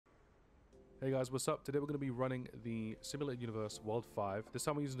Hey guys, what's up? Today we're going to be running the Simulated Universe World 5. This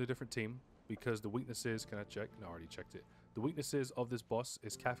time we're using a different team because the weaknesses, can I check? No, I already checked it. The weaknesses of this boss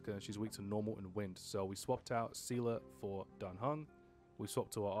is Kafka and she's weak to normal and wind. So we swapped out Sealer for THANG. We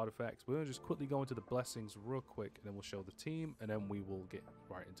swapped to our artifacts. We're going to just quickly go into the blessings real quick and then we'll show the team and then we will get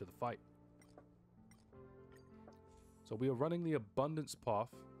right into the fight. So we are running the Abundance path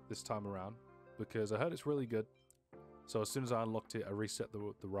this time around because I heard it's really good. So as soon as I unlocked it, I reset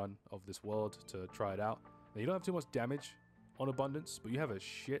the run of this world to try it out. Now, you don't have too much damage on Abundance, but you have a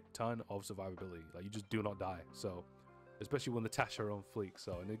shit ton of survivability. Like, you just do not die. So, especially when the Tasha are on fleek.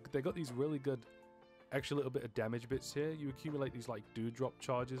 So, and they got these really good extra little bit of damage bits here. You accumulate these like dewdrop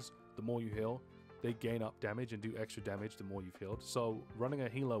charges. The more you heal, they gain up damage and do extra damage the more you've healed. So, running a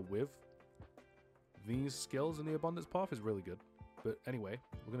healer with these skills in the Abundance path is really good. But anyway,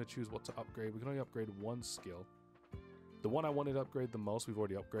 we're going to choose what to upgrade. We can only upgrade one skill. The one I wanted to upgrade the most, we've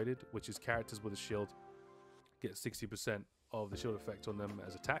already upgraded, which is characters with a shield. Get 60% of the shield effect on them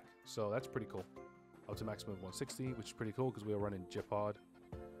as attack, so that's pretty cool. Up to maximum of 160, which is pretty cool because we are running Gepard.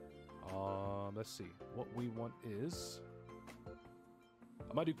 Let's see. What we want is...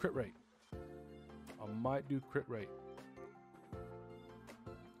 I might do crit rate.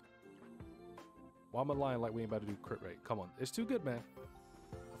 Why am I lying like we ain't about to do crit rate? Come on. It's too good, man.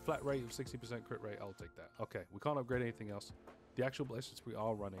 Flat rate of 60% crit rate, I'll take that. Okay, we can't upgrade anything else. The actual blessings we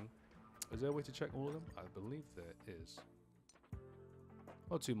are running. Is there a way to check all of them? I believe there is.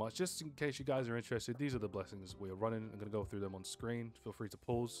 Not too much. Just in case you guys are interested, these are the blessings we are running. I'm going to go through them on screen. Feel free to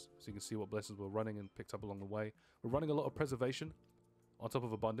pause so you can see what blessings we're running and picked up along the way. We're running a lot of preservation on top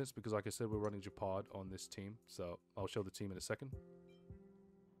of abundance because, like I said, we're running Gepard on this team. So I'll show the team in a second.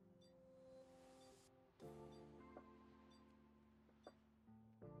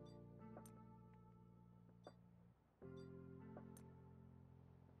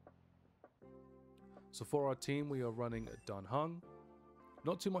 So for our team, we are running THANG.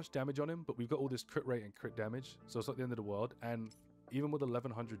 Not too much damage on him, but we've got all this crit rate and crit damage, so it's not the end of the world. And even with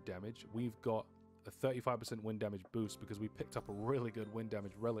 1100 damage, we've got a 35% wind damage boost because we picked up a really good wind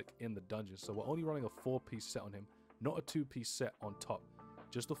damage relic in the dungeon. So we're only running a 4-piece set on him, not a 2-piece set on top,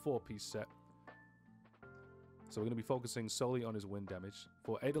 just a 4-piece set. So we're going to be focusing solely on his wind damage.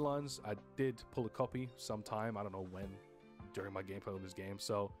 For Eidolons, I did pull a copy sometime, I don't know when, during my gameplay of this game.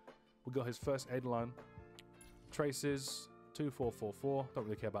 So we got his first Eidolon. Traces, 2444. Don't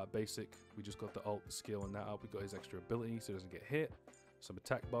really care about basic. We just got the ult, the skill, and that up. We got his extra ability so he doesn't get hit. Some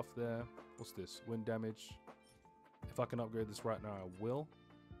attack buff there. What's this? Wind damage. If I can upgrade this right now, I will.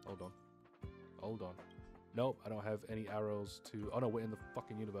 Hold on. Nope, I don't have any arrows to... Oh no, we're in the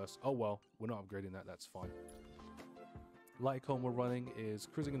fucking universe. Oh well, we're not upgrading that. That's fine. Light cone we're running is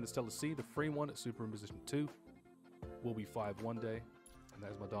Cruising in the Stellar Sea. The free one at Super Imposition 2. Will be 5 one day. And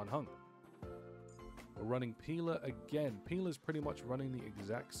that is my THANG. We're running Peeler again. Peeler's pretty much running the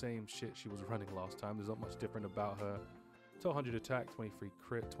exact same shit she was running last time. There's not much different about her. 1200 attack, 23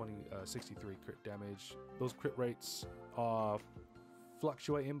 crit, 63 crit damage. Those crit rates are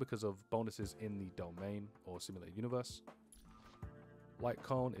fluctuating because of bonuses in the domain or simulated universe. Light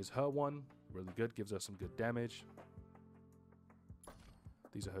cone is her one. Really good. Gives her some good damage.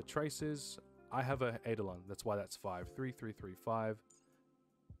 These are her traces. I have a Eidolon. That's why that's 5. 3, 3, 3, 5.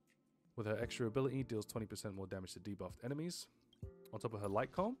 With her extra ability, deals 20% more damage to debuffed enemies. On top of her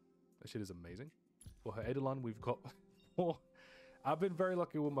light cone. That shit is amazing. For her Eidolon, we've got 4. I've been very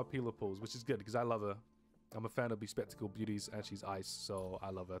lucky with my Peeler pulls, which is good because I love her. I'm a fan of bespectacled beauties and she's ice, so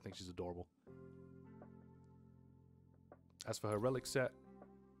I love her. I think she's adorable. As for her relic set,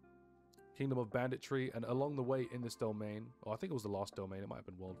 Kingdom of Banditry, and along the way in this domain, or I think it was the last domain, it might have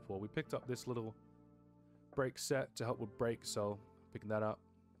been World 4, we picked up this little break set to help with break, so picking that up.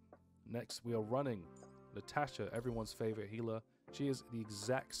 Next, we are running Natasha, everyone's favorite healer. She is the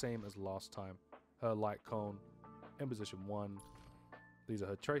exact same as last time. Her light cone in position 1. These are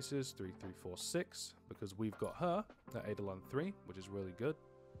her traces, 3, 3, 4, 6, because we've got her at Eidolon 3, which is really good.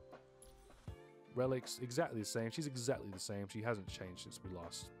 Relics, exactly the same. She's exactly the same. She hasn't changed since we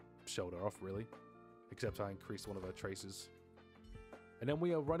last showed her off, really. Except I increased one of her traces. And then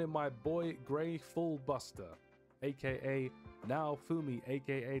we are running my boy Grey Full Buster, aka Naofumi,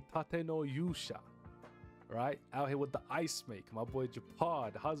 aka Tate no Yusha. Right? Out here with the Ice Make, my boy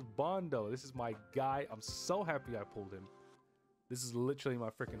Gepard, Husbando. This is my guy. I'm so happy I pulled him. This is literally my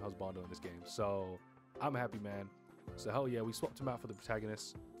freaking husbando in this game. So I'm a happy man. So hell yeah, we swapped him out for the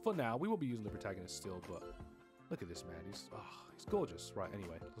protagonist. For now, we will be using the protagonist still, but look at this man. He's gorgeous. Right,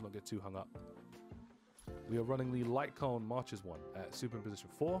 anyway, let's not get too hung up. We are running the Light Cone Marches one at super in position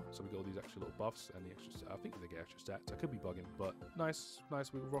 4, so we got all these extra little buffs and the extra. I think they get extra stats. I could be bugging, but nice.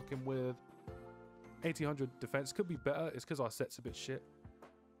 We're rocking with 1800 defense. Could be better. It's because our set's a bit shit.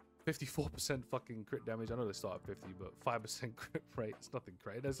 54% fucking crit damage. I know they start at 50, but 5% crit rate. It's nothing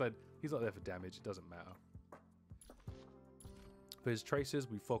great. He's not there for damage. It doesn't matter. For his traces,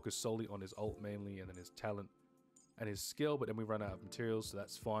 we focus solely on his ult mainly, and then his talent and his skill. But then we run out of materials, so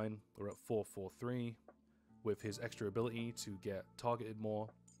that's fine. We're at 443. With his extra ability to get targeted more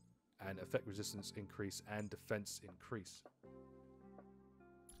and effect resistance increase and defense increase.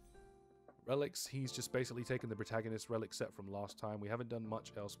 Relics, he's just basically taken the protagonist relic set from last time. We haven't done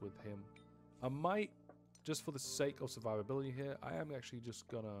much else with him. I might, just for the sake of survivability here, I am actually just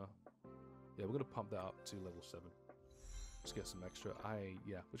gonna, yeah, we're gonna pump that up to level 7. Just get some extra,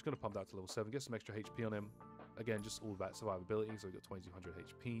 we're just gonna pump that to level 7, get some extra HP on him. Again, just all about survivability. So we got 2200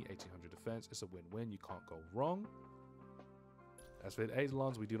 HP, 1800 defense. It's a win-win. You can't go wrong. As for the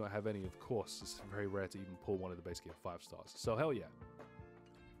Eidolons, we do not have any, of course. It's very rare to even pull one of the base gear 5 stars. So hell yeah.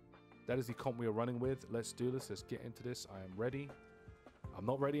 That is the comp we are running with. Let's do this. Let's get into this. I am ready. I'm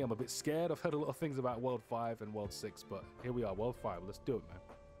not ready. I'm a bit scared. I've heard a lot of things about World 5 and World 6, but here we are, World 5. Let's do it, man.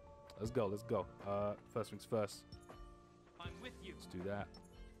 Let's go. Let's go. First things first. I'm with you. Let's do that.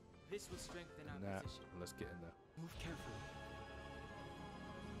 This will strengthen our position. And let's get in there. Move carefully.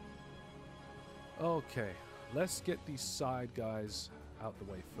 Okay, let's get these side guys out the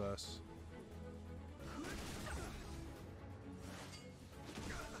way first.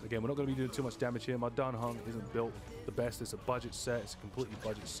 Again, we're not going to be doing too much damage here. My THANG isn't built the best. It's a budget set. It's a completely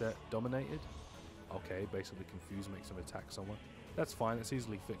budget set. Dominated. Okay, basically confused, makes him attack someone. That's fine. It's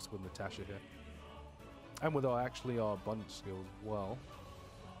easily fixed with Natasha here. And with our abundance skill as well.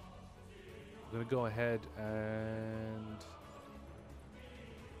 I'm going to go ahead and...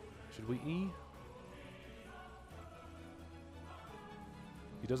 Should we E?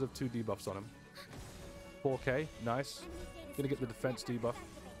 He does have 2 debuffs on him. 4k, nice. Gonna get the defense debuff.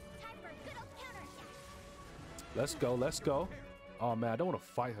 Let's go, let's go. Oh man, I don't want to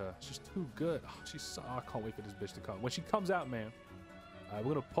fight her. She's too good. Oh, I can't wait for this bitch to come. When she comes out, man,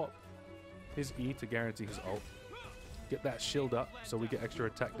 we're gonna pop his E to guarantee his ult. Get that shield up so we get extra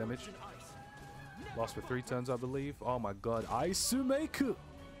attack damage. Lost for 3 turns, I believe. Oh my god. Aisumeku!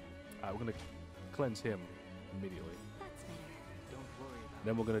 Alright, we're gonna cleanse him immediately.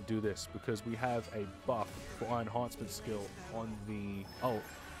 Then we're gonna do this because we have a buff for our enhancement skill on the ult.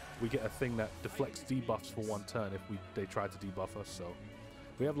 We get a thing that deflects debuffs for 1 turn if they try to debuff us. So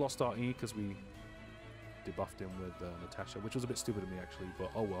we have lost our E because we debuffed him with Natasha, which was a bit stupid of me actually,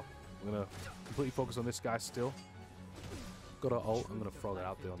 but oh well. We're gonna completely focus on this guy still. Got our ult. I'm gonna throw that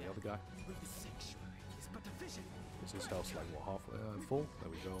out there on the other guy. His health's like what, half full? There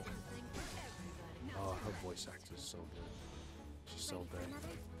we go. Oh, her voice actor is so good. She's so bad.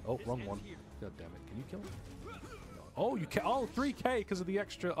 Oh, wrong one. God damn it. Can you kill him? No. Oh, you can. Oh, 3k because of the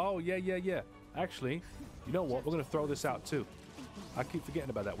extra. Oh, yeah. Actually, you know what? We're gonna throw this out too. I keep forgetting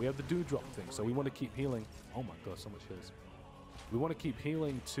about that. We have the dewdrop thing, so we want to keep healing. Oh my god, so much heals. We want to keep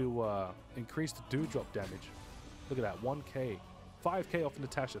healing to increase the dewdrop damage. Look at that, 1k. 5k off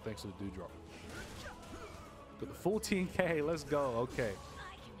Natasha thanks to the dewdrop. Got the 14k, let's go, okay.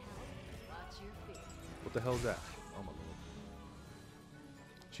 What the hell's that? Oh my lord.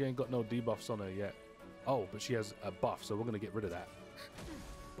 She ain't got no debuffs on her yet. Oh, but she has a buff, so we're gonna get rid of that.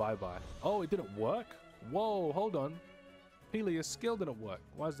 Bye-bye. Oh, it didn't work? Whoa, hold on. Peely, your skill didn't work.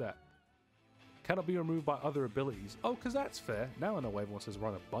 Why is that? Cannot be removed by other abilities. Oh, because that's fair. Now I know why everyone says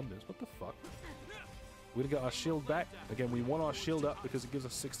run abundance. What the fuck? We're gonna get our shield back. Again, we want our shield up because it gives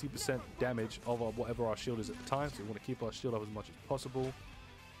us 60% damage of whatever our shield is at the time. So we want to keep our shield up as much as possible.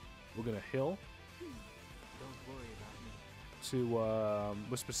 We're gonna heal.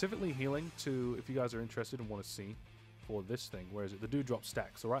 We're specifically healing to, if you guys are interested and want to see, for this thing. Where is it? The dewdrop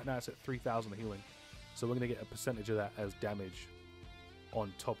stack. So right now it's at 3,000 healing. So we're gonna get a percentage of that as damage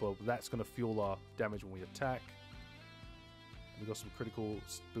on top of that's gonna fuel our damage when we attack. We got some critical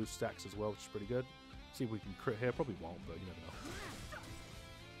boost stacks as well, which is pretty good. See if we can crit here. Probably won't, but you never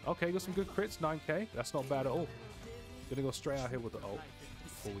know. Okay, got some good crits. 9k. That's not bad at all. Gonna go straight out here with the ult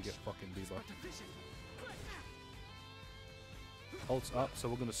before we get fucking debuffed. Ult's up, so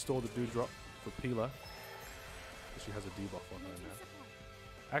we're gonna store the dewdrop for Peela. She has a debuff on her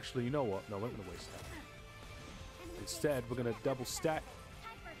now. Actually, you know what? No, we're not gonna waste that. Instead, we're gonna double stack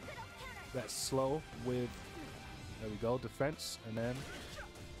that slow with, there we go, defense, and then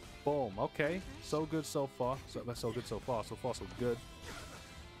boom. Okay, so good so far. So good so far. So far, so good.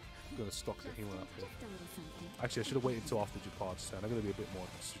 I'm gonna stock the healing up here. Actually, I should have waited until after Gepard's turn. I'm gonna be a bit more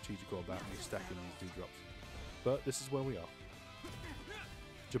strategical about me stacking these dewdrops. But this is where we are.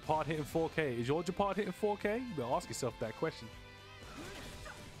 Gepard hitting 4K. Is your Gepard hitting 4K? You better ask yourself that question.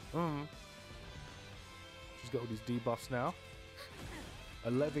 She's got all these debuffs now.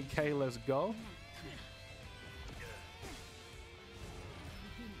 11K, let's go.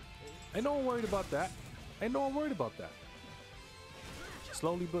 Ain't no one worried about that. Ain't no one worried about that.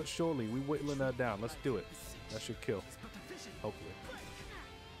 Slowly but surely, we whittling her down. Let's do it. That should kill. Hopefully.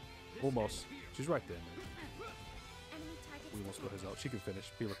 Almost. She's right there, man. We almost got his out. She can finish.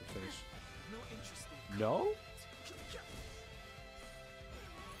 Pila can finish. No?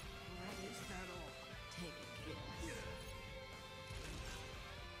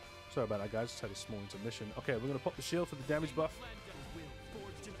 Sorry about that, guys. Just had a small intermission. Okay, we're going to pop the shield for the damage buff.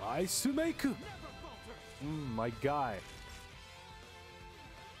 Aisumeku! My guy.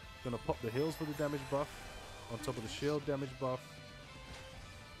 Gonna pop the heals for the damage buff. On top of the shield damage buff.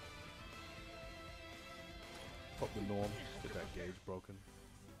 Pop the norm. Get that gauge broken.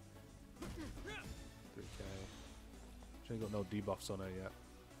 3K. She ain't got no debuffs on her yet.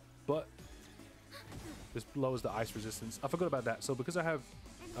 But this lowers the ice resistance. I forgot about that. So because I have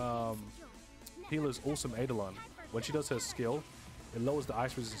Pila's awesome Eidolon, when she does her skill, it lowers the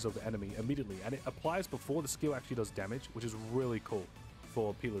ice resistance of the enemy immediately, and it applies before the skill actually does damage, which is really cool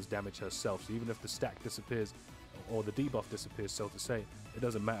for Pila's damage herself. So even if the stack disappears or the debuff disappears, so to say, it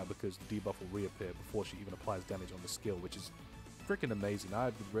doesn't matter because the debuff will reappear before she even applies damage on the skill, which is freaking amazing.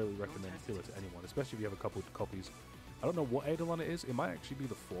 I'd really recommend Pila to anyone, especially if you have a couple of copies. I don't know what Eidolon it is. It might actually be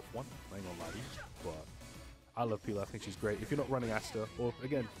the 4th one. I ain't gonna lie to you, but I love Pila. I think she's great. If you're not running Asta, or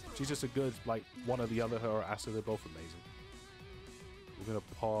again, she's just a good, like, one or the other, her or Asta, they're both amazing. We're gonna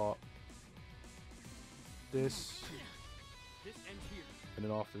pop this, and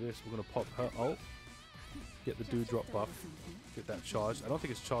then after this, we're gonna pop her ult, get the dewdrop buff, get that charged. I don't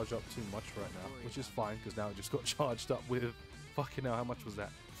think it's charged up too much right now, which is fine because now it just got charged up with fucking hell. How much was that?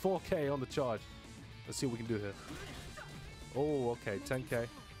 4K on the charge. Let's see what we can do here. Oh, okay, 10K.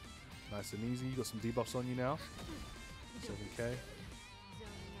 Nice and easy. You got some debuffs on you now. 7K.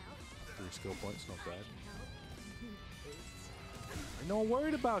 3 skill points, not bad. Ain't no one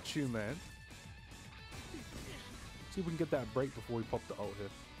worried about you, man. See if we can get that break before we pop the ult here.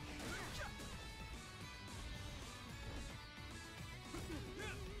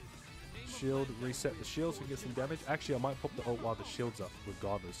 Shield, reset the shield so we get some damage. Actually, I might pop the ult while the shield's up,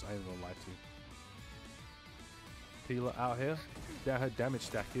 regardless. I ain't gonna lie to you. Pila out here. Yeah, her damage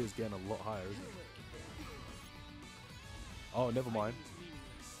stack is getting a lot higher, isn't it? Oh, never mind.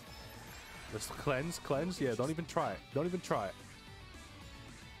 Let's cleanse. Yeah, don't even try it. Don't even try it.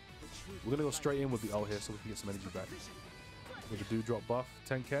 We're gonna go straight in with the ult here so we can get some energy back. With the dewdrop buff,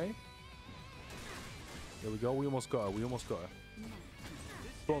 10K. There we go. We almost got her.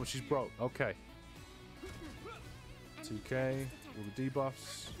 Boom, she's broke. Okay. 2K. All the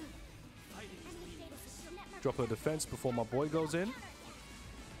debuffs. Drop her defense before my boy goes in.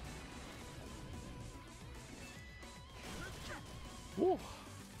 Woo.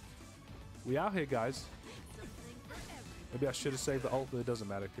 We out here, guys. Maybe I should have saved the ult, but it doesn't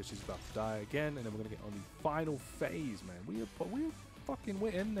matter because she's about to die again, and then we're gonna get on the final phase, man. We're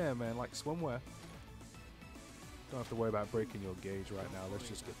in there, man, like swimwear. Don't have to worry about breaking your gauge right now. Let's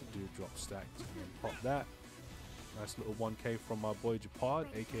just get the dewdrop stacked and then pop that. Nice little 1K from my boy Gepard,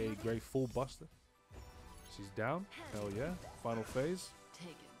 aka Grey Full Buster. She's down. Hell yeah. Final phase.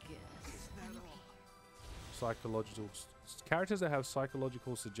 Psychological characters that have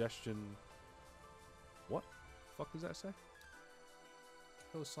psychological suggestion. What? Fuck does that say?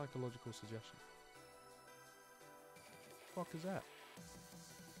 That was psychological suggestion. Fuck is that?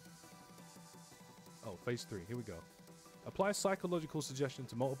 Oh, phase 3. Here we go. Apply psychological suggestion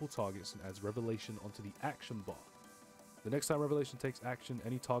to multiple targets and adds revelation onto the action bar. The next time revelation takes action,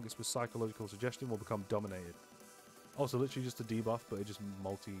 any targets with psychological suggestion will become dominated. Oh, so literally just a debuff, but it just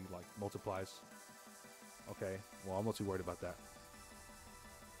multiplies. Okay, well, I'm not too worried about that.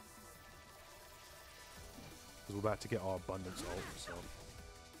 Because we're about to get our abundance ult, so.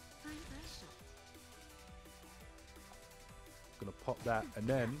 Gonna pop that, and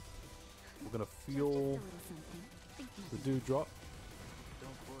then we're gonna fuel the dewdrop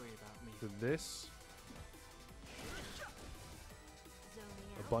to this.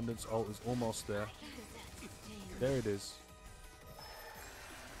 Abundance ult is almost there. There it is.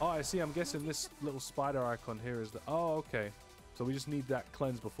 Oh, I see. I'm guessing this little spider icon here is the... Oh, okay. So we just need that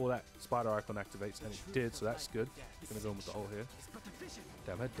cleanse before that spider icon activates, and it did, so that's good. Gonna go in with the ult here.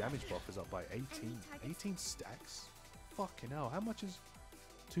 Damn, her damage buff is up by 18. 18 stacks? Fucking hell. How much is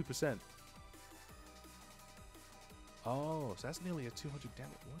 2%. Oh, so that's nearly a 200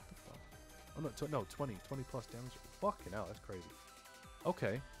 damage. What the fuck? Oh, no, 20 plus damage. Fucking hell, that's crazy.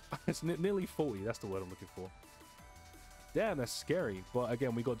 Okay. It's nearly 40. That's the word I'm looking for. Damn, that's scary. But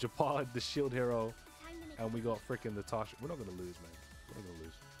again, we got Gepard, the shield hero, and we got freaking the Tasha. We're not going to lose, man. We're not going to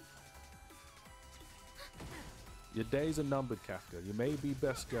lose. Your days are numbered, Kafka. You may be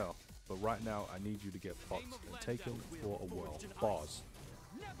best girl, but right now I need you to get popped and taken for a whirl. Bars.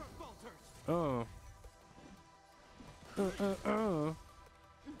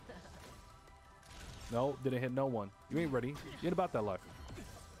 No, didn't hit no one. You ain't ready. You ain't about that life.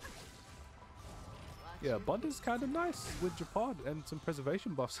 Yeah, Bunda's kind of nice with Gepard and some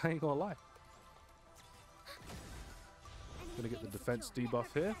preservation buffs, I ain't gonna lie. Gonna get the defense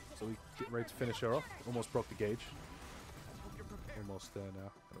debuff here, so we get ready to finish her off. Almost broke the gauge. Almost there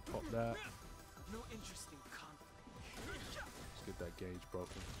now. Gonna pop that. Let's get that gauge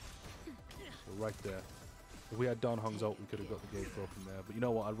broken. So right there. If we had Hung's ult, we could have got the gauge broken there. But you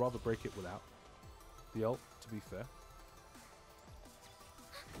know what? I'd rather break it without the ult, to be fair.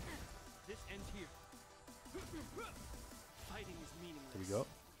 This ends here. Fighting is meaningless. Here we go.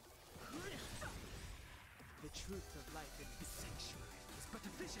 The truth of life in this sanctuary is but a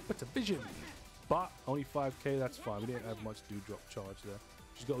vision. But a vision. But only 5k, that's fine. We didn't have much dewdrop charge there.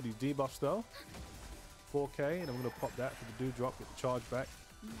 She's got all these debuffs though. 4k, and I'm gonna pop that for the dewdrop, get the charge back.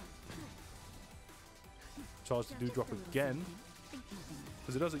 Charge the dewdrop again.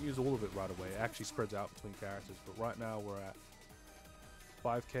 Because it doesn't use all of it right away. It actually spreads out between characters. But right now we're at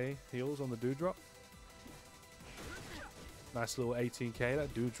 5k heals on the dewdrop. Nice little 18k.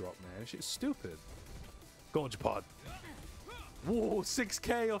 That dewdrop, man. That shit's stupid. Go on, Gepard. Whoa,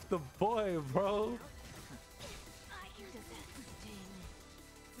 6k off the boy, bro.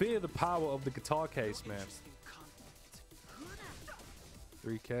 Fear the power of the guitar case, man.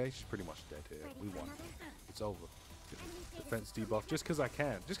 3k. She's pretty much dead here. We won. It's over. Defense debuff just because I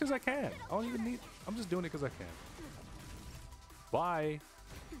can. Just because I can. I don't even need. I'm just doing it because I can. Bye.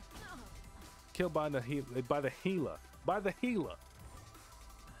 Killed by the healer. By the healer. By the healer.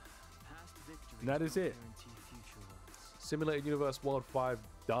 And that is it. Simulated Universe World 5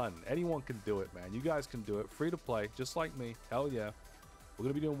 done. Anyone can do it, man. You guys can do it. Free to play, just like me. Hell yeah. We're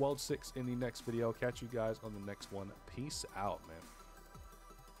going to be doing World 6 in the next video. Catch you guys on the next one. Peace out, man.